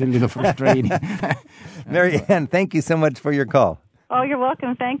 Then it's a little frustrating. Marianne, thank you so much for your call. Oh, you're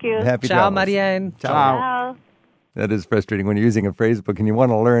welcome. Thank you. Happy Ciao, travels. Marianne. Ciao. Ciao. That is frustrating when you're using a phrase book and you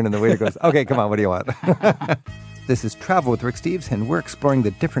want to learn and the waiter goes, okay, come on, what do you want? This is Travel with Rick Steves, and we're exploring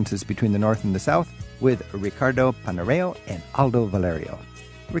the differences between the North and the South with Ricardo Panareo and Aldo Valerio.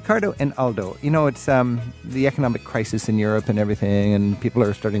 Ricardo and Aldo, it's the economic crisis in Europe and everything, and people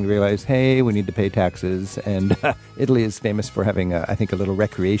are starting to realize, hey, we need to pay taxes. And Italy is famous for having, I think, a little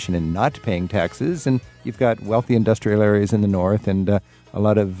recreation in not paying taxes. And you've got wealthy industrial areas in the north and a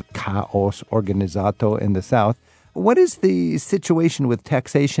lot of chaos organizzato in the south. What is the situation with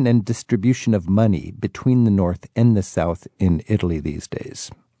taxation and distribution of money between the North and the South in Italy these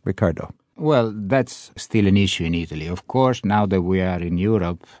days? Riccardo. Well, that's still an issue in Italy. Of course, now that we are in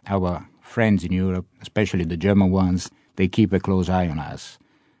Europe, our friends in Europe, especially the German ones, they keep a close eye on us.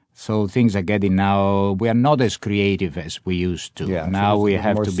 So things are getting now, we are not as creative as we used to. Yeah, now so we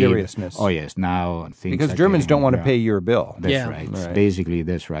have more to be... seriousness. Oh, yes, now things Because are Germans getting, don't want to pay your bill. That's right. Basically,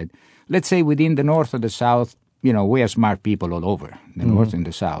 that's right. Let's say within the North or the South, we are smart people all over, the North and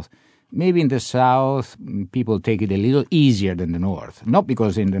the South. Maybe in the South, people take it a little easier than the North. Not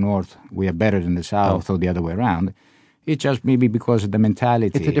because in the North we are better than the South or the other way around. It's just maybe because of the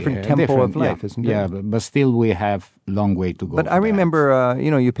mentality. It's a different tempo of life, isn't it? Yeah, but still we have a long way to go. But I remember,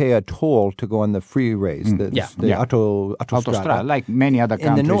 you pay a toll to go on the freeways, the Autostrada, like many other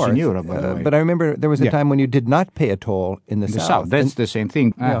countries in the North, in Europe, by the way. But I remember there was a time when you did not pay a toll in the South. That's the same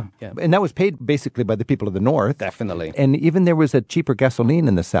thing. And that was paid basically by the people of the North. Definitely. And even there was a cheaper gasoline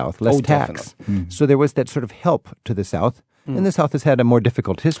in the South, less tax. So there was that sort of help to the South. And the South has had a more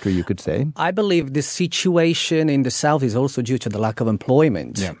difficult history, you could say. I believe the situation in the South is also due to the lack of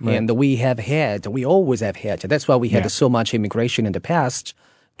employment. Yeah, right. And we always have had. That's why we had so much immigration in the past,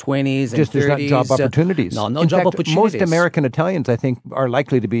 20s and 30s. Just there's not job opportunities. No in job fact, opportunities. Most American Italians, I think, are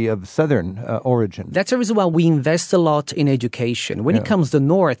likely to be of Southern origin. That's the reason why we invest a lot in education. When it comes to the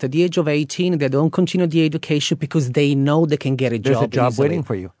North, at the age of 18, they don't continue the education because they know they can get a job. There's a job easily. waiting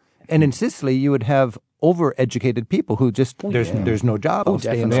for you. And in Sicily, you would have overeducated people who just, there's no job. I'll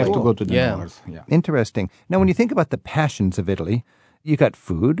stay in They have to school. go to the North. Yeah. Interesting. Now, when you think about the passions of Italy, you got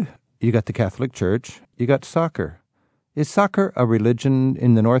food, you got the Catholic Church, you got soccer. Is soccer a religion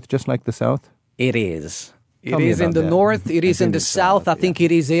in the North just like the South? It is. It Tell me is in about the that. North. It is in the South. I think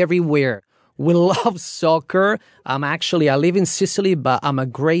it is everywhere. We love soccer. I live in Sicily, but I'm a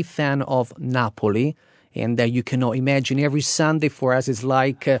great fan of Napoli. And you cannot imagine every Sunday for us is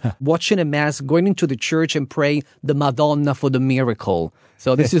like watching a mass, going into the church and praying the Madonna for the miracle.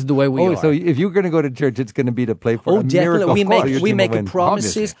 So this is the way we are. So if you're going to go to church, it's going to be to play for a definitely. miracle. We make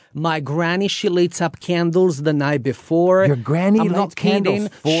promises. Obviously. My granny, she lights up candles the night before. Your granny I'm lights not kidding. candles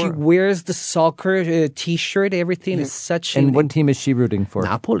for... She wears the soccer T-shirt. Everything is such. And what team is she rooting for?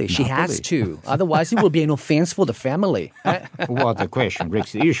 Napoli. She has to. Otherwise, it will be an offense for the family. What a question,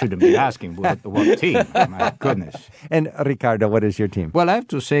 Rick. You shouldn't be asking what team. My goodness. And Riccardo, what is your team? Well, I have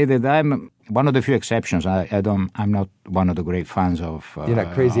to say that I'm one of the few exceptions. I'm not one of the great fans of... You're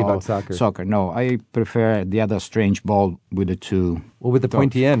not crazy about soccer? Soccer, no. I prefer the other strange ball with the two... Well, with the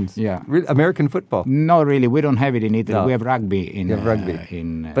pointy ends. Yeah. American football. Not really. We don't have it in Italy. No. We have rugby in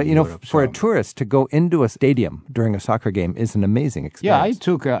But, Europe, for a tourist to go into a stadium during a soccer game is an amazing experience.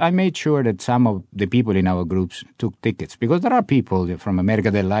 Yeah, I made sure that some of the people in our groups took tickets because there are people from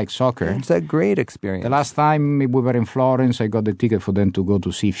America that like soccer. It's a great experience. The last time we were in Florence, I got the ticket for them to go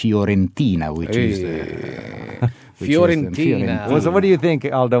to see Fiorentina, which is the... Fiorentina. Well, so what do you think,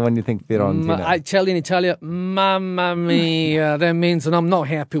 Aldo, when you think Fiorentina? I tell you in Italian, mamma mia. That means I'm not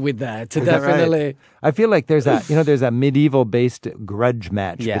happy with that. Definitely. Right? I feel like there's a medieval-based grudge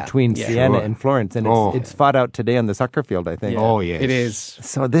match between Siena and Florence, and it's fought out today on the soccer field, I think. Yeah, oh, yes. It is.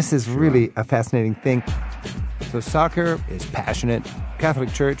 So this is really a fascinating thing. So soccer is passionate,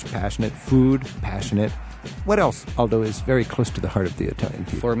 Catholic Church, passionate, food, passionate. What else, Aldo, is very close to the heart of the Italian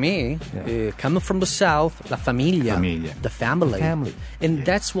people? For me, coming from the South, la famiglia. The family. And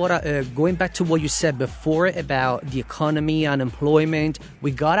that's what, going back to what you said before about the economy, unemployment,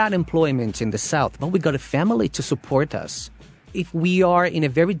 we got unemployment in the South, but we got a family to support us. If we are in a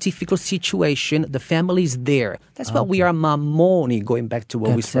very difficult situation, the family is there. That's why we are mammoni, going back to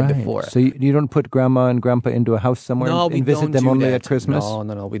what we said before. So you don't put grandma and grandpa into a house somewhere and visit them only at Christmas?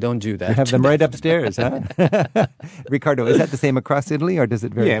 No, we don't do that. You have them right upstairs, huh? Riccardo, is that the same across Italy, or does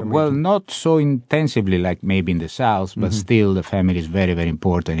it vary? Yeah, well, not so intensively like maybe in the South, but still the family is very, very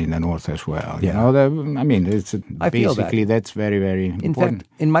important in the North as well. Yeah. It's basically that's very, very important. In fact,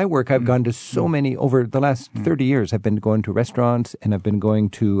 in my work, I've gone to so many, over the last 30 years, I've been going to restaurants, and I've been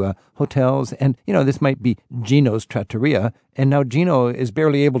going to hotels, and this might be Gino's Trattoria, and now Gino is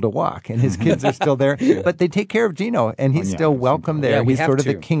barely able to walk, and his kids are still there, but they take care of Gino, and he's still welcome there. He's sort of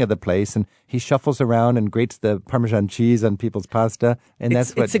the king of the place, and he shuffles around and grates the Parmesan cheese on people's pasta, and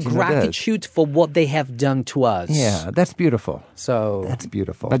that's what it's a Gino gratitude for what they have done to us. Yeah, that's beautiful. So that's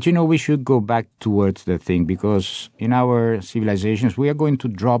beautiful. But we should go back towards the thing, because in our civilizations we are going to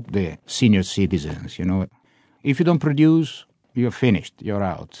drop the senior citizens. If you don't produce, you're finished. You're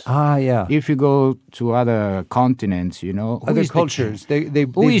out. Ah, yeah. If you go to other continents, other cultures,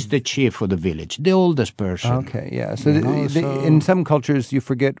 who is the chief of the village? The oldest person. Okay, yeah. So, in some cultures, you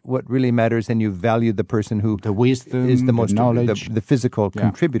forget what really matters, and you value the person who the wisdom is the most knowledge, the physical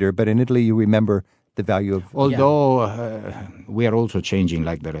contributor. But in Italy, you remember the value of... Although we are also changing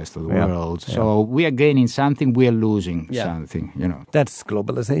like the rest of the world. So we are gaining something, we are losing something, That's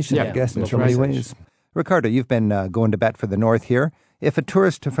globalization, I guess, in so many ways. Ricardo, you've been going to bat for the North here. If a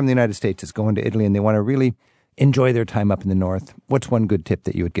tourist from the United States is going to Italy and they want to really enjoy their time up in the North, what's one good tip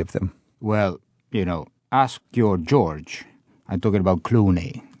that you would give them? Well, ask your George. I'm talking about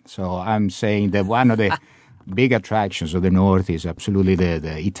Cluny. So I'm saying that one of the big attractions of the North is absolutely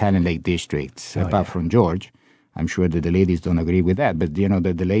the Italian Lake District, apart from George. I'm sure that the ladies don't agree with that, but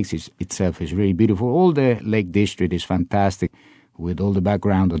the lakes itself is really beautiful. All the Lake District is fantastic with all the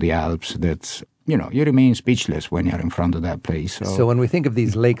background of the Alps. That's, you remain speechless when you're in front of that place. So when we think of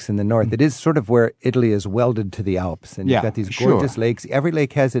these lakes in the North, it is sort of where Italy is welded to the Alps. And you've got these gorgeous lakes. Every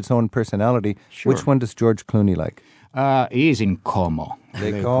lake has its own personality. Sure. Which one does George Clooney like? He is in Como.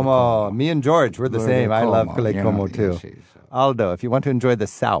 Lake Como. Me and George, we're the same. I love Lake Como too. Aldo, if you want to enjoy the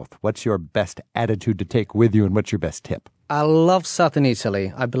South, what's your best attitude to take with you and what's your best tip? I love Southern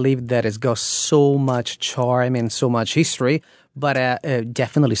Italy. I believe that it's got so much charm and so much history, but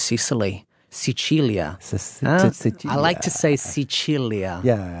definitely Sicily. Sicilia. I like to say Sicilia.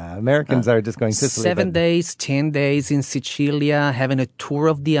 Yeah, Americans are just going Sicily. 7 days, 10 days in Sicilia, having a tour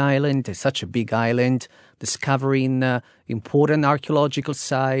of the island. It's such a big island. Discovering important archaeological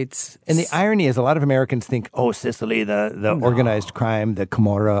sites. And the irony is a lot of Americans think, Sicily, the organized crime, the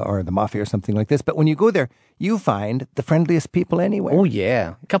Camorra or the mafia or something like this. But when you go there, you find the friendliest people anywhere. Oh,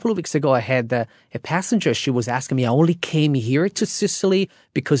 yeah. A couple of weeks ago, I had a passenger. She was asking me, I only came here to Sicily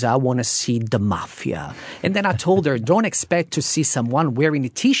because I want to see the mafia. And then I told her, don't expect to see someone wearing a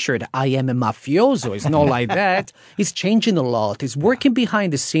T-shirt. I am a mafioso. It's not like that. It's changing a lot. It's working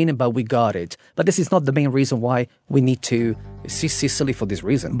behind the scene, but we got it. But this is not the main reason why we need to see Sicily for this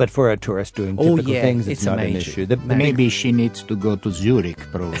reason. But for a tourist doing typical things, it's not an issue. Maybe she needs to go to Zurich,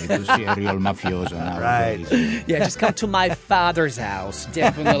 probably, to see a real mafioso nowadays. Right. Yeah, just come to my father's house,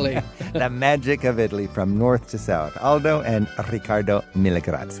 definitely. The magic of Italy from north to south. Aldo and Ricardo, mille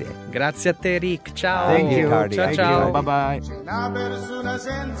grazie. Grazie a te, Rick. Ciao. Thank you, Cardi. Ciao, ciao. Bye-bye.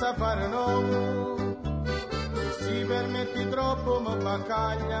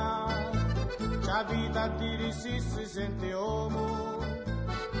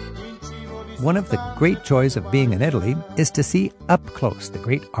 One of the great joys of being in Italy is to see up close the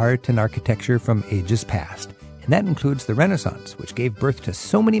great art and architecture from ages past. And that includes the Renaissance, which gave birth to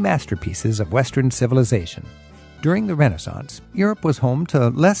so many masterpieces of Western civilization. During the Renaissance, Europe was home to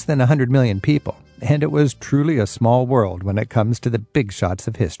less than 100 million people, and it was truly a small world when it comes to the big shots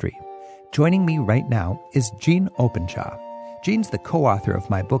of history. Joining me right now is Jean Openshaw. Jean's the co-author of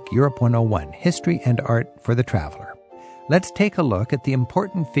my book, Europe 101, History and Art for the Traveler. Let's take a look at the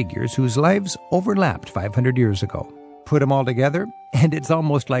important figures whose lives overlapped 500 years ago. Put them all together, and it's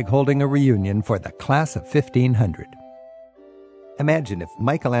almost like holding a reunion for the class of 1500. Imagine if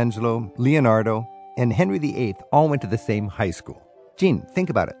Michelangelo, Leonardo, and Henry VIII all went to the same high school. Jean, think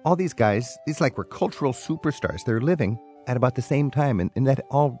about it. All these guys, were cultural superstars. They're living at about the same time, and that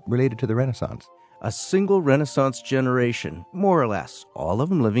all related to the Renaissance. A single Renaissance generation, more or less, all of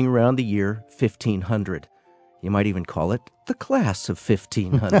them living around the year 1500. You might even call it the class of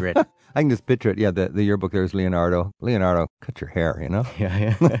 1500. I can just picture it. Yeah, the yearbook there is Leonardo. Leonardo, cut your hair,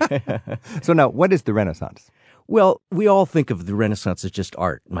 Yeah. So now, what is the Renaissance? Well, we all think of the Renaissance as just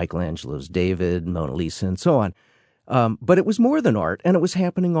art. Michelangelo's David, Mona Lisa, and so on. But it was more than art, and it was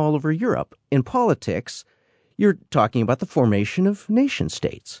happening all over Europe. In politics, you're talking about the formation of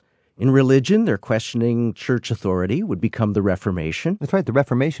nation-states. In religion, they're questioning church authority, would become the Reformation. That's right. The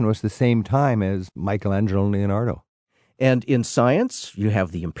Reformation was the same time as Michelangelo and Leonardo. And in science, you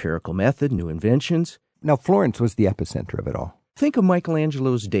have the empirical method, new inventions. Now, Florence was the epicenter of it all. Think of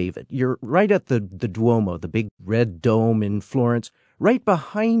Michelangelo's David. You're right at the Duomo, the big red dome in Florence. Right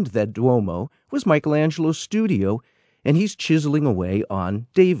behind that Duomo was Michelangelo's studio, and he's chiseling away on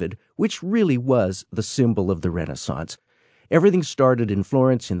David, which really was the symbol of the Renaissance. Everything started in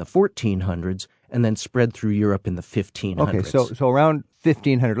Florence in the 1400s and then spread through Europe in the 1500s. Okay, so around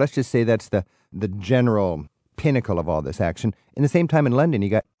 1500, let's just say that's the general pinnacle of all this action. In the same time in London, you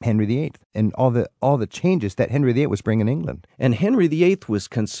got Henry VIII and all the changes that Henry VIII was bringing in England. And Henry VIII was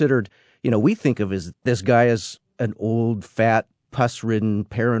considered, we think of this guy as an old, fat, pus-ridden,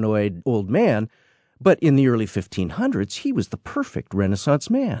 paranoid old man. But in the early 1500s, he was the perfect Renaissance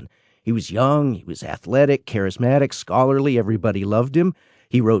man. He was young, he was athletic, charismatic, scholarly, everybody loved him.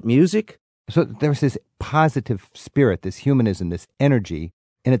 He wrote music. So there's this positive spirit, this humanism, this energy,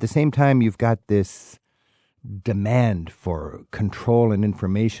 and at the same time you've got this demand for control and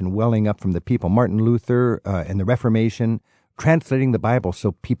information welling up from the people. Martin Luther and the Reformation, translating the Bible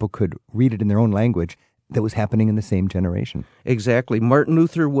so people could read it in their own language, that was happening in the same generation. Exactly. Martin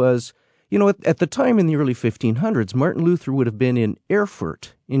Luther was, at the time in the early 1500s, Martin Luther would have been in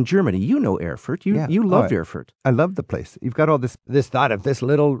Erfurt in Germany. You know Erfurt. You loved Erfurt. I love the place. You've got all this thought of this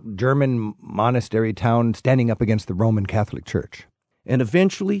little German monastery town standing up against the Roman Catholic Church. And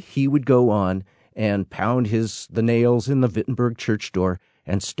eventually he would go on and pound the nails in the Wittenberg church door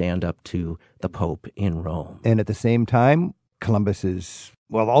and stand up to the Pope in Rome. And at the same time, Columbus is,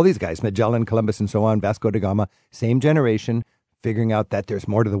 all these guys, Magellan, Columbus, and so on, Vasco da Gama, same generation, figuring out that there's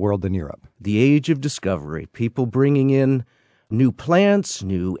more to the world than Europe. The age of discovery, people bringing in new plants,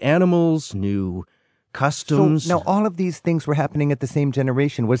 new animals, new customs. So now all of these things were happening at the same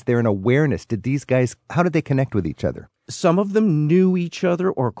generation. Was there an awareness? Did these guys, how did they connect with each other? Some of them knew each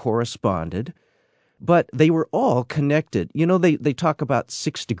other or corresponded, but they were all connected. They talk about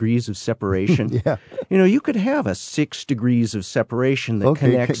 6 degrees of separation. Yeah. You could have a 6 degrees of separation that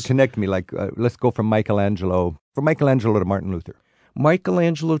connects. Connect me. Let's go from Michelangelo to Martin Luther.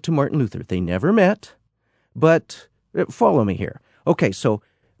 Michelangelo to Martin Luther. They never met, but follow me here. Okay, so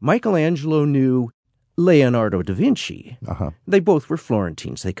Michelangelo knew Leonardo da Vinci. Uh-huh. They both were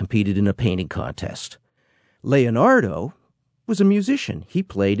Florentines. They competed in a painting contest. Leonardo was a musician. He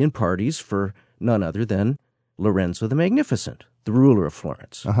played in parties for none other than Lorenzo the Magnificent, the ruler of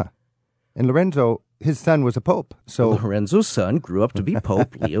Florence. Uh-huh. And Lorenzo, his son was a pope. So Lorenzo's son grew up to be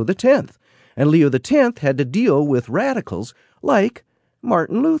Pope Leo X. And Leo X had to deal with radicals like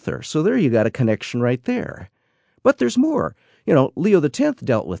Martin Luther. So there you got a connection right there. But there's more. Leo X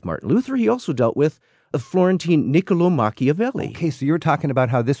dealt with Martin Luther. He also dealt with the Florentine Niccolo Machiavelli. Okay, so you're talking about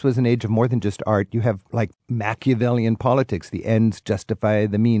how this was an age of more than just art. You have Machiavellian politics, the ends justify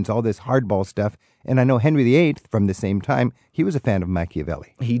the means, all this hardball stuff. And I know Henry VIII, from the same time, he was a fan of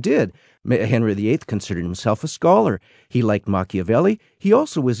Machiavelli. He did. Henry VIII considered himself a scholar. He liked Machiavelli. He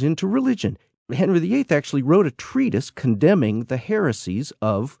also was into religion. Henry VIII actually wrote a treatise condemning the heresies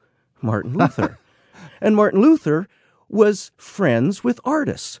of Martin Luther. And Martin Luther was friends with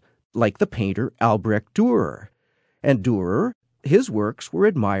artists, like the painter Albrecht Dürer. And Dürer, his works were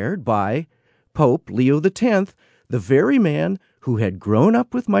admired by Pope Leo X, the very man who had grown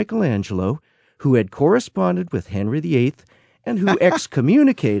up with Michelangelo, who had corresponded with Henry VIII, and who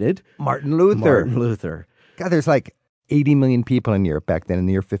excommunicated Martin Luther. God, there's 80 million people in Europe back then in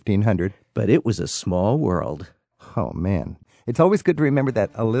the year 1500. But it was a small world. Oh, man. It's always good to remember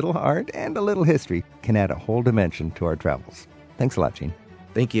that a little art and a little history can add a whole dimension to our travels. Thanks a lot, Gene.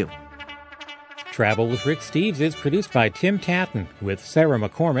 Thank you. Travel with Rick Steves is produced by Tim Tatton with Sarah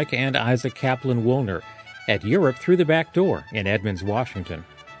McCormick and Isaac Kaplan-Woolner at Europe Through the Back Door in Edmonds, Washington.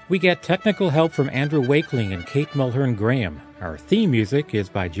 We get technical help from Andrew Wakeling and Kate Mulhern-Graham. Our theme music is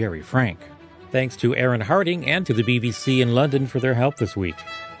by Jerry Frank. Thanks to Aaron Harding and to the BBC in London for their help this week.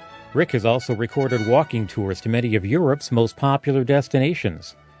 Rick has also recorded walking tours to many of Europe's most popular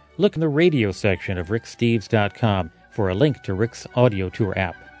destinations. Look in the radio section of ricksteves.com for a link to Rick's audio tour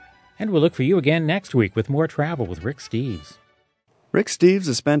app. And we'll look for you again next week with more travel with Rick Steves. Rick Steves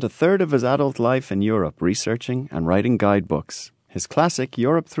has spent a third of his adult life in Europe researching and writing guidebooks. His classic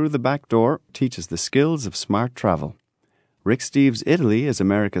Europe Through the Back Door teaches the skills of smart travel. Rick Steves Italy is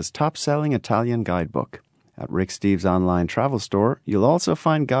America's top-selling Italian guidebook. At Rick Steves' online travel store, you'll also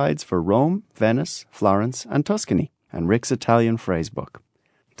find guides for Rome, Venice, Florence, and Tuscany, and Rick's Italian phrasebook.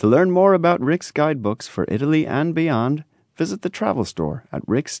 To learn more about Rick's guidebooks for Italy and beyond, visit the travel store at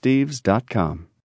ricksteves.com.